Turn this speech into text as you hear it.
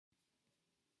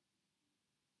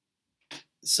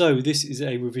So this is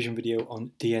a revision video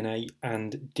on DNA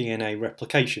and DNA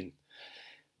replication.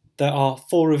 There are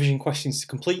 4 revision questions to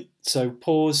complete, so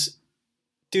pause,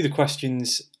 do the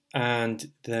questions,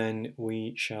 and then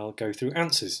we shall go through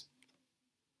answers.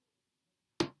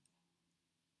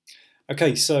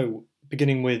 Okay, so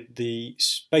beginning with the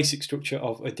basic structure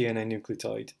of a DNA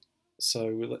nucleotide. So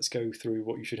let's go through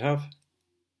what you should have.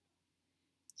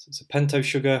 So it's a pentose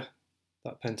sugar,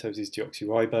 that pentose is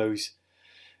deoxyribose.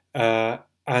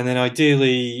 And then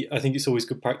ideally, I think it's always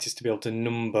good practice to be able to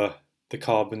number the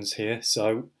carbons here.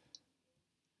 So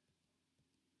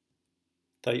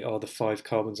they are the 5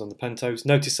 carbons on the pentose.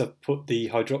 Notice I've put the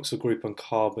hydroxyl group on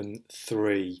carbon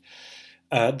 3.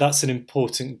 That's an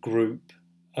important group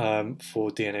for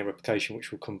DNA replication,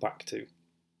 which we'll come back to.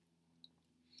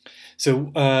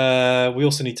 So we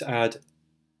also need to add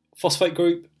phosphate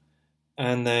group,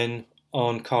 and then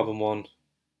on carbon 1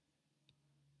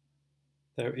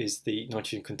 there is the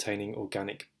nitrogen containing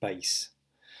organic base,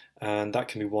 and that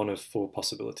can be one of 4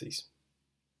 possibilities: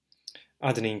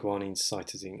 adenine, guanine,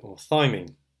 cytosine or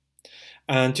thymine.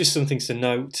 And just some things to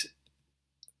note.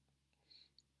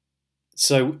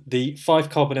 So the 5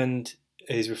 carbon end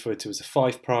is referred to as a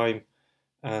 5 prime,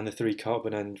 and the 3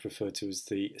 carbon end referred to as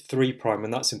the 3 prime,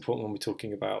 and that's important when we're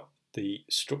talking about the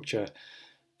structure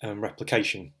and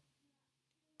replication.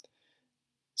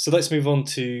 So let's move on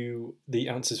to the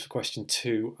answers for question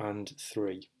 2 and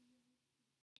 3.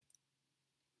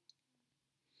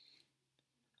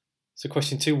 So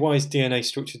question 2, why is DNA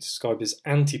structure described as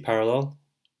anti-parallel?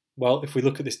 Well, if we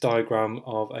look at this diagram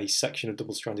of a section of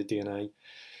double-stranded DNA,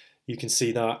 you can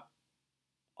see that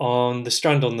on the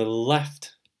strand on the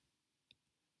left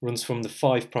runs from the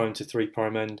 5 prime to 3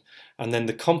 prime end, and then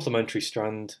the complementary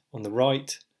strand on the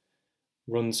right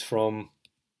runs from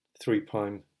 3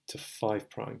 prime to 5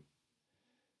 prime.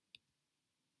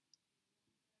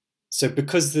 So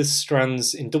because the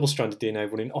strands in double-stranded DNA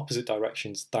run in opposite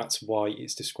directions, that's why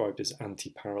it's described as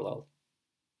anti-parallel.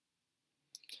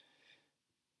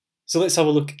 So let's have a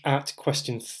look at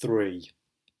question 3.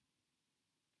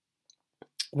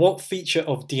 What feature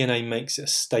of DNA makes it a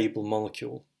stable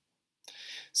molecule?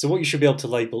 So what you should be able to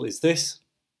label is this: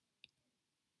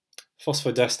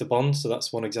 phosphodiester bond, so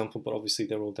that's one example, but obviously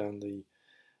they're all down the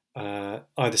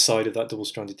either side of that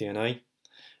double-stranded DNA,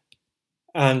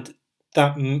 and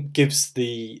that gives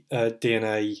the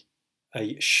DNA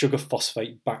a sugar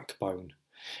phosphate backbone,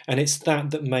 and it's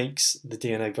that makes the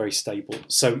DNA very stable.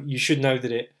 So you should know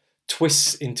that it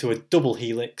twists into a double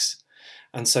helix,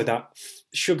 and so that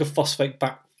sugar phosphate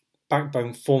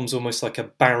backbone forms almost like a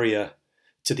barrier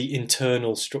to the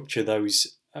internal structure,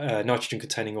 those nitrogen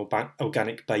containing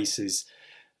organic bases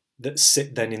that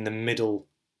sit then in the middle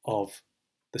of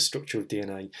the structure of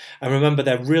DNA. And remember,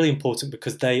 they're really important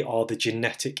because they are the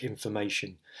genetic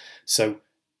information. So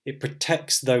it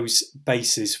protects those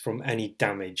bases from any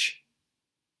damage.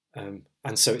 And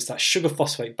so it's that sugar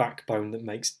phosphate backbone that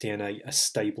makes DNA a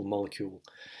stable molecule.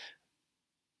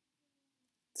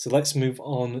 So let's move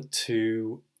on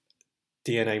to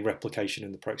DNA replication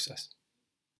in the process.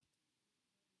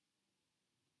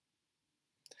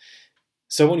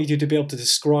 So I want you to be able to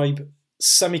describe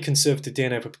semi-conservative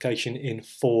DNA replication in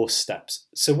 4 steps.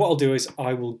 So what I'll do is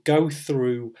I will go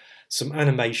through some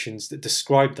animations that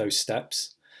describe those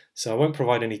steps. So I won't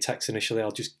provide any text initially,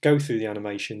 I'll just go through the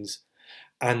animations,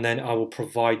 and then I will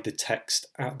provide the text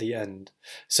at the end.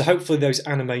 So hopefully those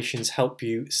animations help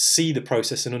you see the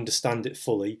process and understand it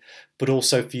fully, but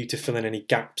also for you to fill in any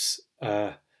gaps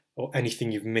or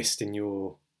anything you've missed in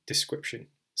your description.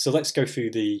 So let's go through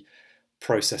the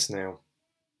process now.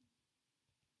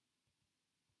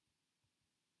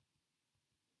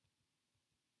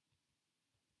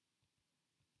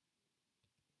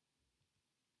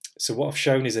 So what I've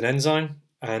shown is an enzyme,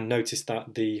 and notice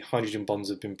that the hydrogen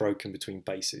bonds have been broken between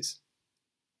bases.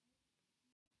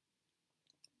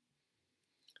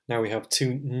 Now we have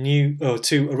two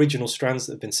original strands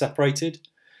that have been separated,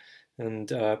 and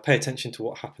pay attention to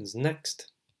what happens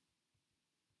next.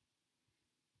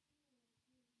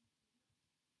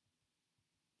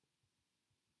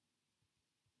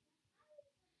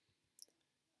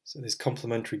 So there's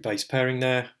complementary base pairing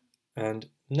there, and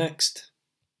next.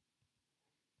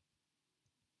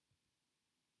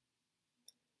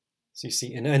 So you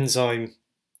see an enzyme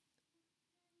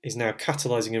is now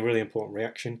catalyzing a really important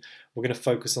reaction. We're going to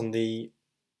focus on the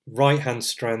right-hand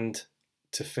strand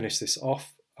to finish this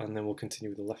off, and then we'll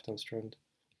continue with the left-hand strand.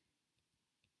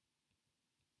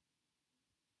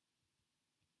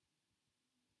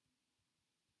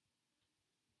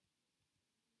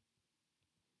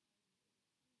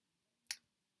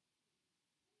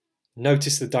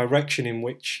 Notice the direction in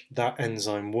which that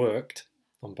enzyme worked.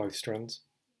 on both strands.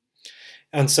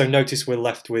 And so notice we're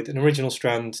left with an original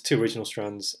strand, two original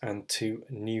strands, and two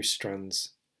new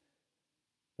strands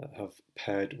that have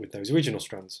paired with those original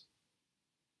strands.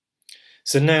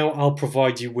 So now I'll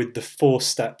provide you with the 4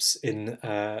 steps in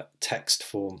text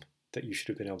form that you should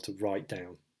have been able to write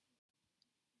down.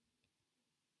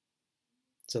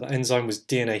 So the enzyme was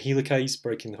DNA helicase,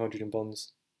 breaking the hydrogen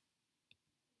bonds.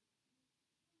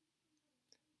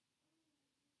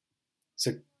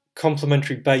 So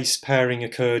complementary base pairing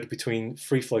occurred between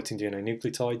free-floating DNA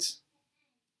nucleotides.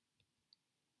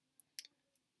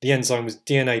 The enzyme was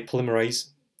DNA polymerase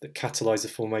that catalysed the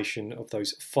formation of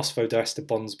those phosphodiester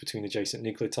bonds between adjacent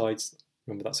nucleotides.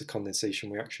 Remember, that's a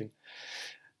condensation reaction.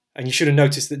 And you should have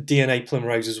noticed that DNA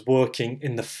polymerase was working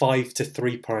in the 5' to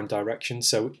 3' direction.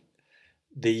 So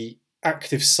the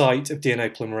active site of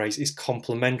DNA polymerase is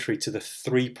complementary to the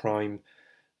 3'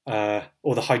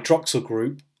 or the hydroxyl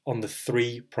group on the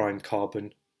 3'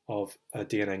 carbon of a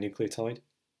DNA nucleotide.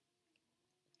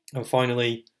 And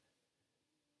finally,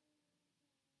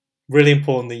 really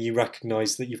important that you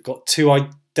recognise that you've got 2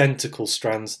 identical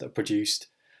strands that are produced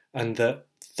and that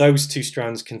those 2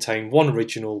 strands contain 1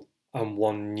 original and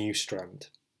 1 new strand.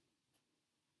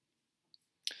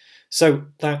 So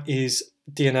that is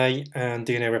DNA and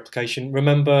DNA replication.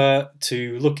 Remember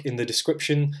to look in the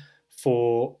description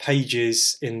for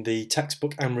pages in the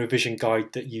textbook and revision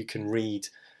guide that you can read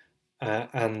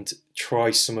and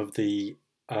try some of the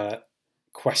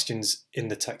questions in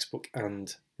the textbook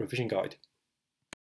and revision guide.